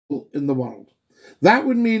in the world. That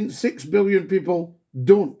would mean 6 billion people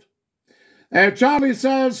don't. Charlie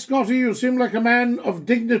says, Scottie, you seem like a man of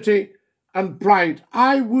dignity and pride.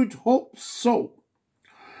 I would hope so.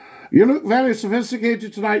 You look very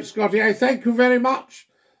sophisticated tonight, Scottie. I thank you very much.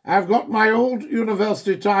 I've got my old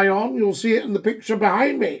university tie on. You'll see it in the picture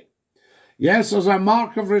behind me. Yes, as a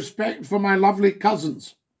mark of respect for my lovely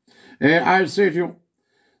cousins. I say to you,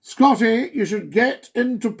 Scottie, you should get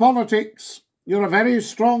into politics. You're a very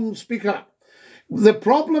strong speaker. The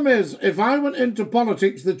problem is, if I went into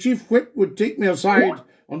politics, the chief whip would take me aside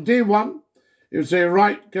on day one. He would say,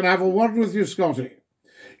 right, can I have a word with you, Scottie?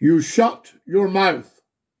 You shut your mouth.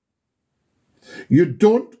 You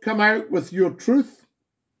don't come out with your truth,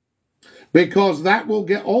 because that will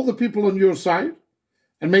get all the people on your side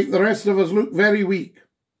and make the rest of us look very weak.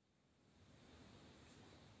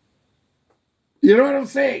 You know what I'm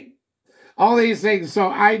saying? All these things. So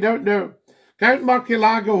I don't know. Count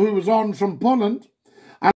McCLUE, who was on from Poland,